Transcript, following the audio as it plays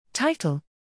Title: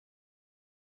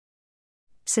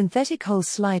 Synthetic Whole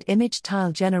Slide Image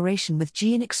Tile Generation with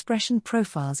Gene Expression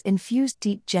Profiles Infused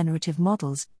Deep Generative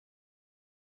Models.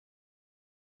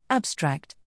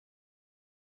 Abstract: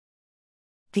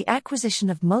 The acquisition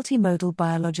of multimodal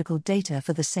biological data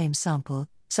for the same sample,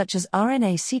 such as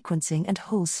RNA sequencing and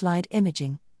whole slide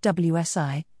imaging,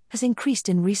 WSI, has increased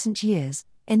in recent years,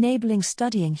 enabling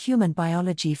studying human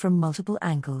biology from multiple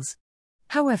angles.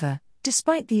 However,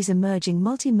 despite these emerging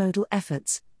multimodal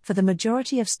efforts, for the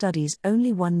majority of studies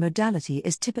only one modality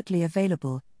is typically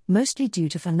available, mostly due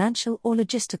to financial or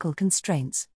logistical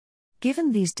constraints.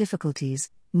 Given these difficulties,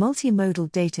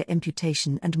 multimodal data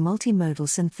imputation and multimodal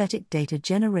synthetic data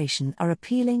generation are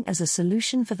appealing as a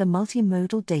solution for the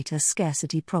multimodal data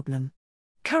scarcity problem.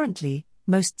 Currently,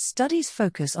 most studies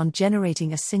focus on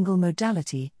generating a single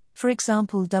modality, for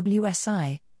example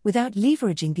WSI, without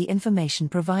leveraging the information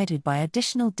provided by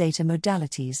additional data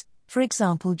modalities, for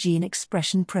example gene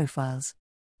expression profiles.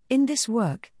 In this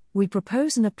work, we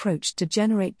propose an approach to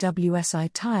generate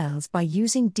WSI tiles by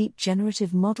using deep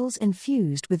generative models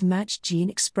infused with matched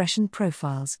gene expression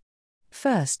profiles.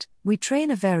 First, we train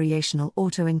a variational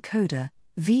autoencoder,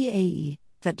 VAE,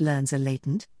 that learns a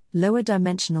latent,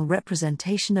 lower-dimensional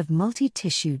representation of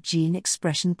multi-tissue gene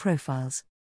expression profiles.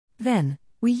 Then,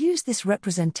 we use this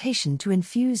representation to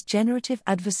infuse generative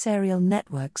adversarial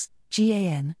networks,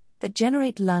 GAN, that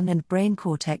generate lung and brain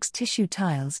cortex tissue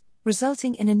tiles,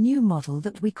 resulting in a new model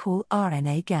that we call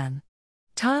RNA-GAN.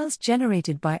 Tiles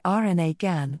generated by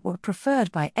RNA-GAN were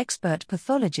preferred by expert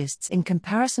pathologists in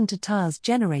comparison to tiles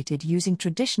generated using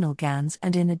traditional GANs,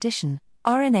 and in addition,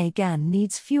 RNA-GAN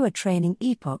needs fewer training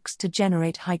epochs to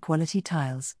generate high-quality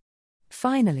tiles.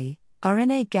 Finally,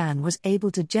 RNA-GAN was able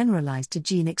to generalize to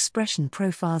gene expression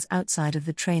profiles outside of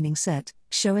the training set,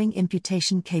 showing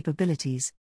imputation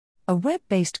capabilities. A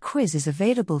web-based quiz is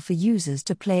available for users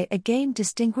to play a game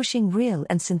distinguishing real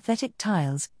and synthetic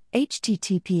tiles.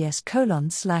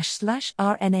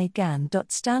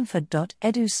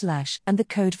 https://rnagan.stanford.edu/ and the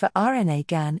code for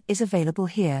RNA-GAN is available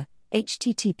here.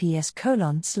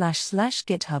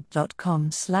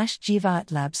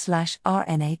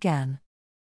 https://github.com/gvatlab/rnagan